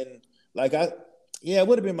have been it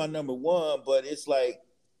would have been my number 1, but it's like,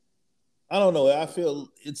 I don't know. I feel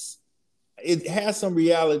it has some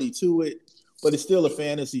reality to it, but it's still a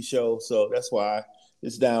fantasy show, so that's why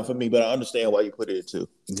it's down for me. But I understand why you put it at 2.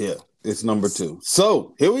 Yeah, it's number 2.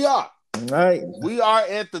 So here we are. All right, we are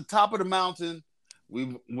at the top of the mountain.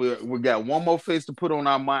 We got one more face to put on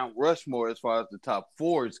our Mount Rushmore as far as the top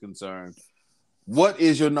 4 is concerned. What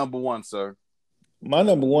is your number 1, sir? My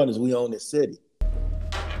number 1 is We Own This City. Do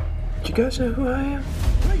you guys know who I am?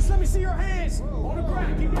 Please let me see your hands. On the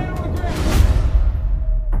ground. Keep your hand on the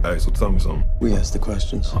ground. Hey, so tell me something. We asked the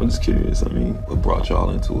questions. I'm just curious. I mean, what brought y'all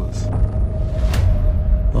into us?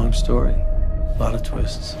 Long story. A lot of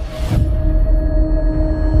twists.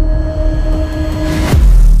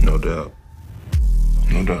 No doubt.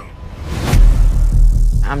 No doubt.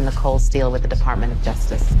 I'm Nicole Steele with the Department of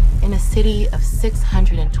Justice. In a city of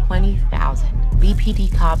 620,000,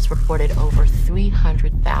 BPD cops reported over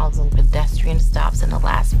 300,000 pedestrian stops in the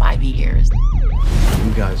last 5 years.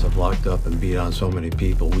 You guys have locked up and beat on so many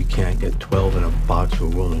people, we can't get 12 in a box we're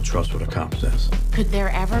willing to trust what a cop says. Could there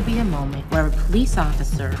ever be a moment where a police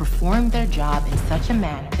officer performed their job in such a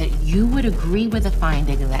manner that you would agree with the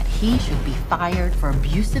finding that he should be fired for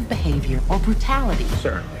abusive behavior or brutality?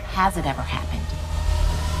 Certainly. Has it ever happened?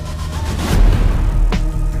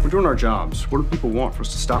 We're doing our jobs. What do people want? For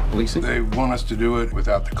us to stop policing? They want us to do it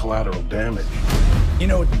without the collateral damage. You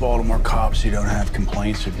know what the Baltimore cops who don't have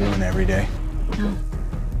complaints are doing every day? No.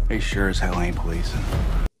 They sure as hell ain't policing.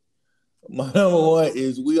 My number 1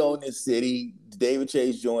 is We Own This City. David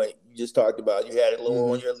Chase joint you just talked about. You had it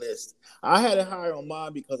lower on your list. I had it higher on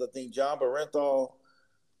mine because I think John Barenthal.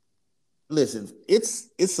 Listen, it's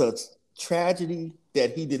a tragedy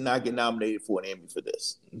that he did not get nominated for an Emmy for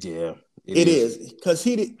this. Yeah. It is because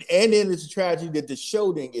he did, and then it's a tragedy that the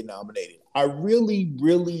show didn't get nominated. I really,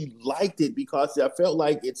 really liked it because I felt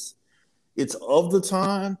like it's of the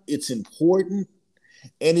time, it's important,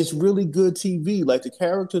 and it's really good TV. Like the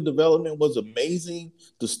character development was amazing,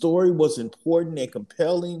 the story was important and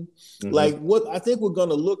compelling. Mm-hmm. Like what I think we're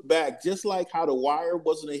gonna look back, just like how The Wire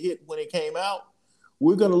wasn't a hit when it came out.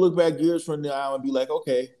 We're gonna look back years from now and be like,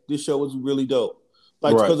 okay, this show was really dope.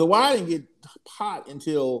 Like, because The Wire didn't get hot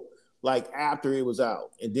until like after it was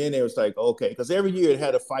out, and then it was like, okay, because every year it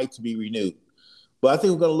had a fight to be renewed. But I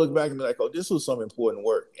think we're going to look back and be like, oh, this was some important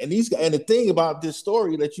work. And the thing about this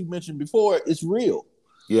story that you mentioned before, it's real.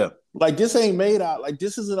 Yeah. Like, this ain't made out. Like,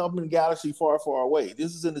 this isn't up in the galaxy far, far away.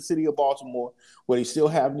 This is in the city of Baltimore where they still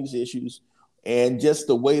have these issues. And just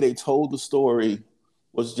the way they told the story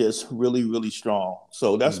was just really, really strong.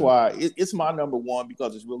 So that's why it's my number one,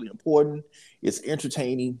 because it's really important. It's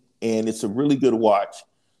entertaining, and it's a really good watch.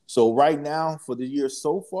 So right now, for the year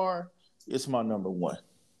so far, it's my number one.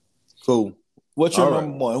 Cool. What's your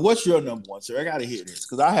number one? What's your number one, sir? I got to hear this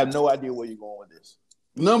because I have no idea where you're going with this.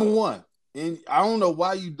 Number one, and I don't know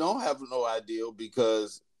why you don't have no idea,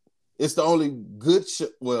 because it's the only good show.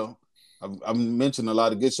 Well, I've mentioned a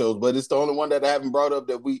lot of good shows, but it's the only one that I haven't brought up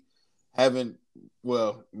that we haven't.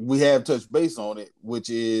 Well, we have touched base on it, which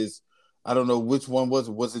is, I don't know which one was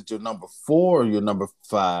it. Was it your number 4 or your number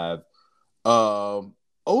 5?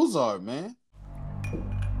 Ozark, man.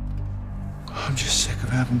 I'm just sick of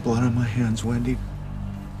having blood on my hands, Wendy.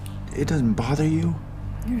 It doesn't bother you?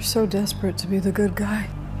 You're so desperate to be the good guy.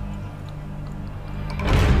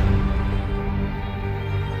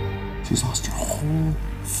 She's lost her whole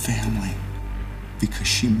family because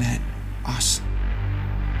she met us.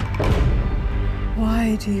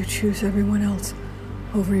 Why do you choose everyone else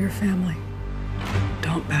over your family?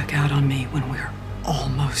 Don't back out on me when we're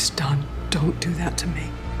almost done. Don't do that to me.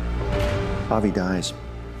 Javi dies.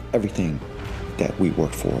 Everything that we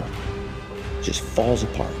work for just falls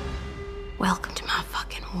apart. Welcome to my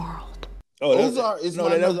fucking world. Oh, Ozark is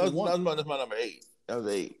my number one. That's my number 8. That was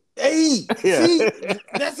 8. 8. Yeah. See,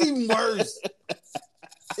 that's even worse.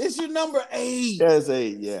 It's your number 8. That's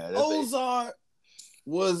 8. Yeah. That's Ozark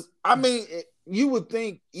was. I mean, you would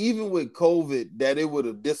think even with COVID that it would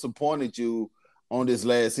have disappointed you on this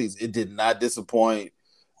last season. It did not disappoint.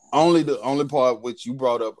 The only part which you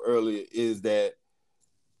brought up earlier is that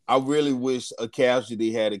I really wish a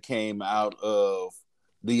casualty had came out of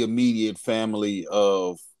the immediate family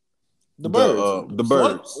of the birds. The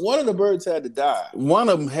birds. One of the birds had to die. One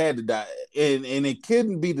of them had to die, and it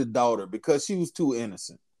couldn't be the daughter because she was too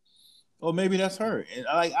innocent. Or maybe that's her. And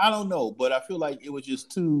I don't know, but I feel like it was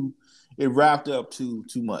just it wrapped up too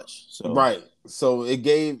much. So right. So it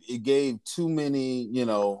gave too many,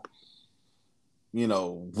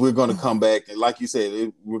 we're going to come back. And like you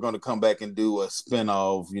said, we're going to come back and do a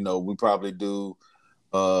spinoff. We probably do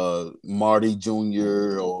Marty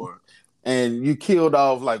Jr. and you killed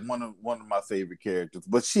off like one of my favorite characters,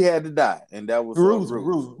 but she had to die. And that was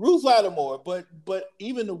Ruth Lattimore. But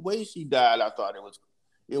even the way she died, I thought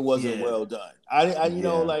it wasn't well done.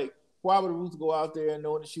 Like, why would Ruth go out there and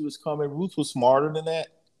knowing that she was coming? Ruth was smarter than that.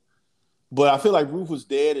 But I feel like Ruth was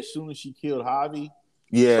dead as soon as she killed Javi.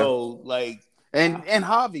 Yeah. So and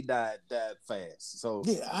Javi died fast. So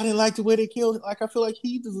yeah, I didn't like the way they killed him. Like, I feel like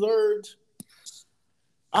he deserved.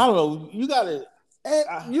 I don't know. You gotta.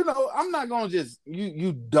 I'm not gonna just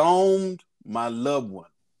you domed my loved one.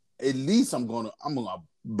 At least I'm gonna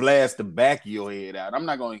blast the back of your head out. I'm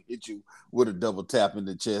not gonna hit you with a double tap in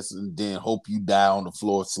the chest and then hope you die on the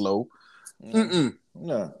floor slow.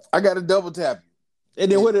 No, I got to double tap you. And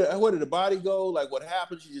then where did the body go? Like, what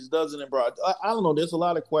happened? She just does it in broad. I don't know. There's a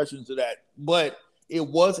lot of questions to that, but it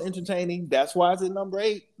was entertaining. That's why it's at number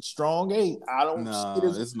 8. Strong 8. I don't. No,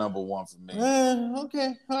 it's number 1 for me.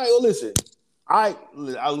 Okay. All right. Well, listen.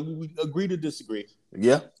 We agree to disagree.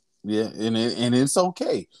 Yeah, and it's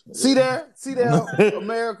okay. See there,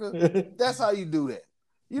 America. That's how you do that.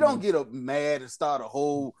 You don't get mad and start a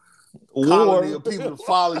whole colony of people to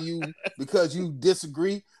follow you because you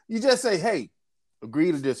disagree. You just say, "Hey,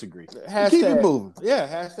 agree to disagree." Keep it moving. Yeah.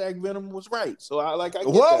 Hashtag Venom was right. So I get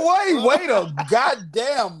that. Wait a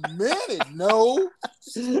goddamn minute. No.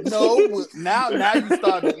 Now you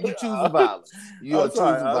start. You choose violence.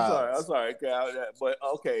 I'm sorry. But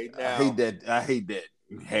okay. Now I hate that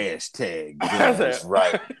hashtag. That's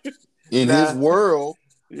right. In his world.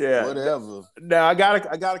 Yeah. Whatever. Now I got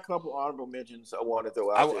a couple honorable mentions I want to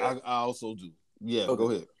throw out there. I also do. Yeah. Okay. Go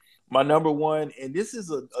ahead. My number 1, and this is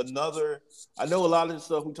another. I know a lot of the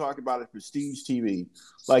stuff we talk about is prestige TV,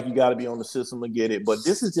 like you got to be on the system to get it. But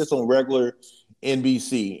this is just on regular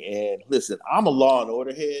NBC. And listen, I'm a Law and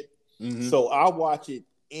Order head, so I watch it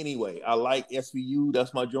anyway. I like SVU.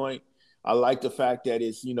 That's my joint. I like the fact that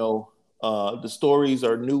it's the stories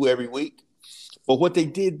are new every week. But what they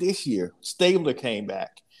did this year, Stabler came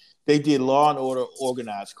back. They did Law and Order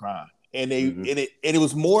Organized Crime, and it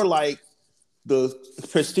was more like the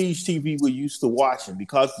prestige TV we're used to watching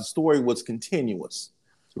because the story was continuous.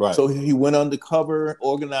 Right. So he went undercover,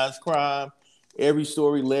 organized crime, Every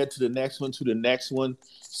story led to the next one, to the next one.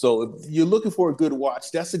 So if you're looking for a good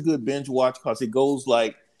watch, that's a good binge watch because it goes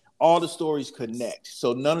like all the stories connect.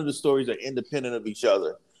 So none of the stories are independent of each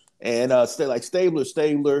other. And like Stabler,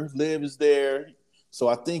 Liv is there. So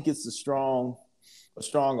I think it's a strong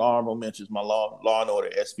honorable mention. My Law and Order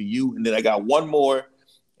SVU. And then I got one more,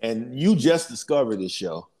 and you just discovered this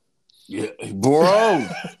show. Yeah, bro.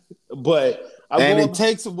 But it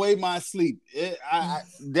takes away my sleep.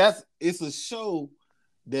 It's a show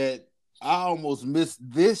that I almost missed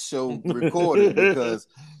this show recorded because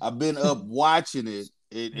I've been up watching it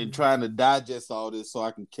and trying to digest all this so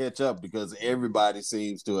I can catch up because everybody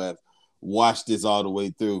seems to have watched this all the way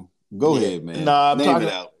through. Go ahead, man. Nah, I'm talking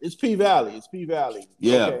about it's P-Valley. It's P-Valley.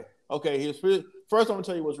 Yeah. Okay. First, I'm gonna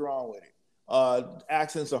tell you what's wrong with it.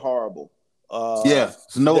 Accents are horrible.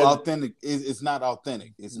 It's authentic. It's not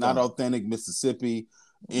authentic. It's not authentic Mississippi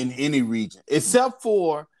in any region, except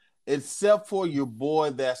for your boy.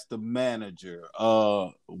 That's the manager.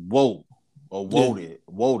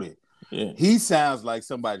 Woted. Yeah. He sounds like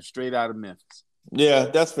somebody straight out of Memphis. Yeah,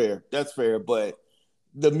 that's fair. But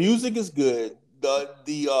the music is good.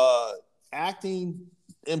 The acting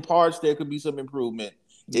in parts there could be some improvement.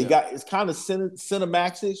 It's kind of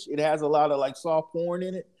Cinemax-ish. It has a lot of like soft porn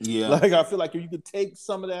in it. Yeah. Like I feel like if you could take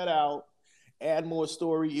some of that out, add more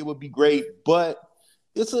story, it would be great. But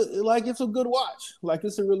it's a good watch. Like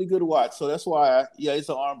it's a really good watch. So that's why it's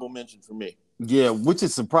an honorable mention for me. Yeah, which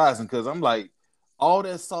is surprising because I'm like all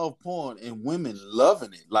that soft porn and women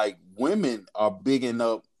loving it. Like women are bigging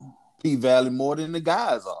up P-Valley more than the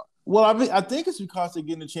guys are. Well, I think it's because they're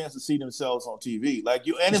getting a chance to see themselves on TV. Like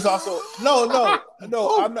you, and it's also no.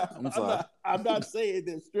 I'm not saying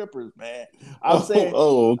they're strippers, man. I'm saying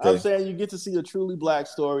you get to see a truly black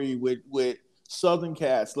story with Southern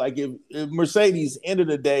cats. Like if Mercedes, end of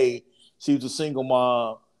the day, she was a single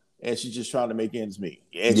mom and she's just trying to make ends meet,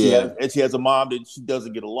 and she has a mom that she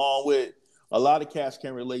doesn't get along with. A lot of cats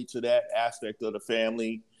can relate to that aspect of the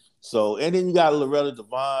family. So, and then you got Loretta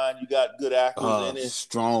Devine. You got good actors in it.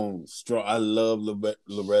 Strong. I love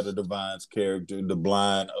Loretta Devine's character, the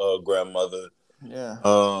blind grandmother. Yeah.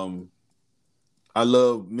 I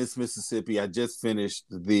love Miss Mississippi. I just finished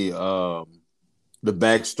the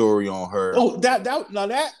backstory on her. Oh,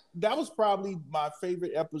 that was probably my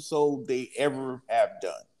favorite episode they ever have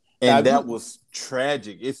done. And that was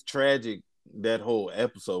tragic. It's tragic, that whole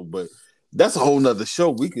episode, but that's a whole nother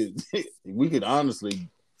show. We could honestly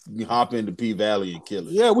hop into P-Valley and kill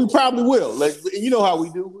it. Yeah, we probably will. Like you know how we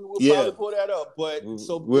do. We'll probably pull that up. But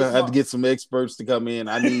we'll have to get some experts to come in.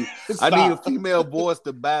 I need a female voice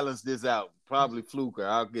to balance this out. Probably Fluker.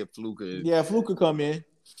 I'll get Fluker. Yeah, Fluker come in.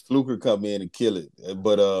 Fluker come in and kill it.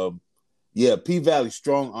 But P-Valley,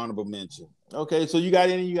 strong honorable mention. Okay, so you got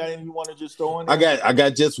any you want to just throw in there? I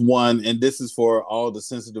got just one, and this is for all the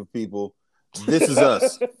sensitive people. This is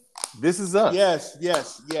us. This is us.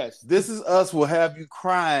 Yes. This is us. Will have you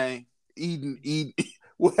crying, eating.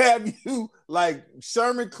 Will have you like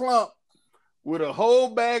Sherman Klump with a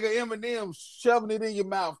whole bag of M&Ms, shoving it in your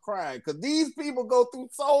mouth, crying. Because these people go through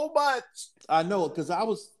so much. I know, because I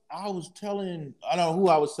was telling, I don't know who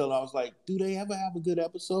I was telling. I was like, do they ever have a good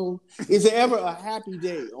episode? Is there ever a happy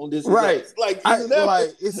day on this? Right.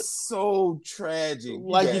 It's so tragic.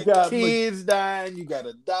 You got kids dying. You got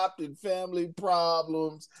adopted family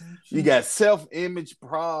problems. You got self-image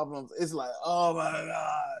problems. It's like, oh my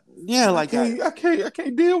God. Yeah, like I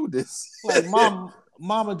can't deal with this. Like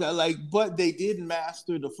mama died. But they didn't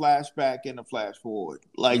master the flashback and the flash forward.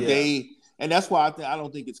 And that's why I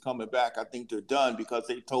don't think it's coming back. I think they're done because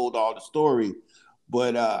they told all the story.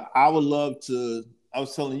 But I would love to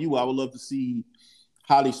see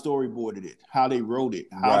how they storyboarded it, how they wrote it,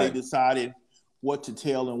 how they decided what to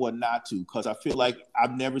tell and what not to. Because I feel like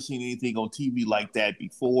I've never seen anything on TV like that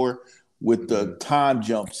before with the time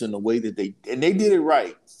jumps and the way that they did it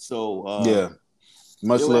right. So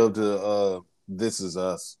much love to This Is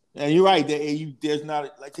Us. And you're right. There's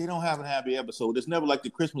not like they don't have a happy episode. It's never like the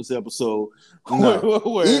Christmas episode.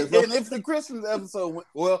 No. And if the Christmas episode,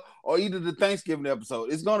 or either the Thanksgiving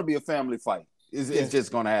episode, it's going to be a family fight. It's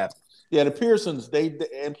just going to happen. Yeah, the Pearsons.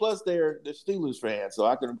 And plus they're Steelers fans, so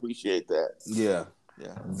I can appreciate that. Yeah.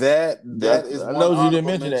 That is. I know you didn't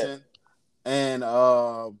mention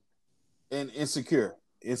that. And Insecure.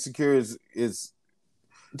 Insecure is.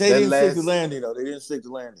 They didn't stick the landing though. They didn't stick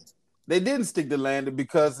the landing. They didn't stick the landing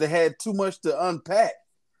because they had too much to unpack.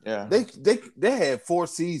 Yeah, they had 4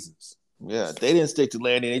 seasons. Yeah, they didn't stick to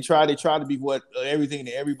landing. They tried to be everything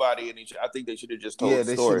to everybody, and I think they should have just told the story.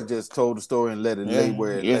 Yeah, they should have just told the story and let it lay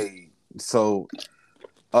where it lay. So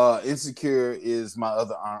Insecure is my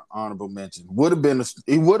other honorable mention. It would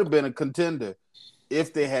have been a contender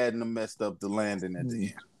if they hadn't messed up the landing at the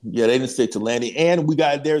end. Yeah, they didn't stick to landing. And like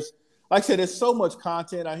I said, there's so much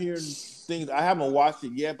content. I hear things. I haven't watched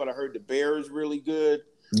it yet, but I heard The Bear is really good.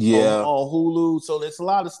 Yeah, on Hulu. So there's a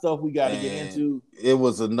lot of stuff we got to get into. It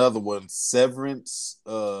was another one, Severance.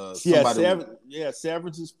 Severance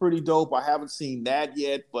is pretty dope. I haven't seen that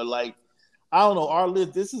yet, but like, I don't know. Our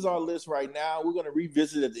list. This is our list right now. We're gonna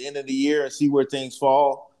revisit at the end of the year and see where things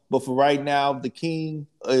fall. But for right now, The King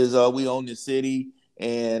is We Own the City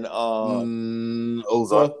and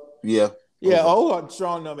Ozark. Ozark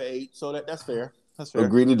strong number 8. So that's fair. That's fair.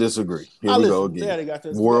 Agree to disagree. Here we go again. Yeah, they got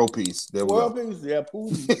this. World peace. There we World go. peace. Yeah,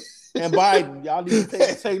 Putin and Biden. Y'all need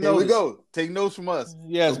to take notes. Here we go. Take notes from us.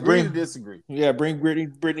 Yes, agree to disagree. Yeah, bring Brittany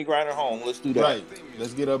Griner home. Let's do that. Right.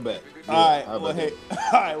 Let's get her back. All right. Well,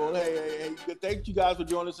 hey. Thank you guys for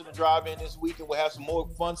joining us in the drive-in this week, and we'll have some more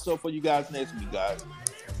fun stuff for you guys next week, guys.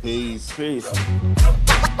 Peace. Peace.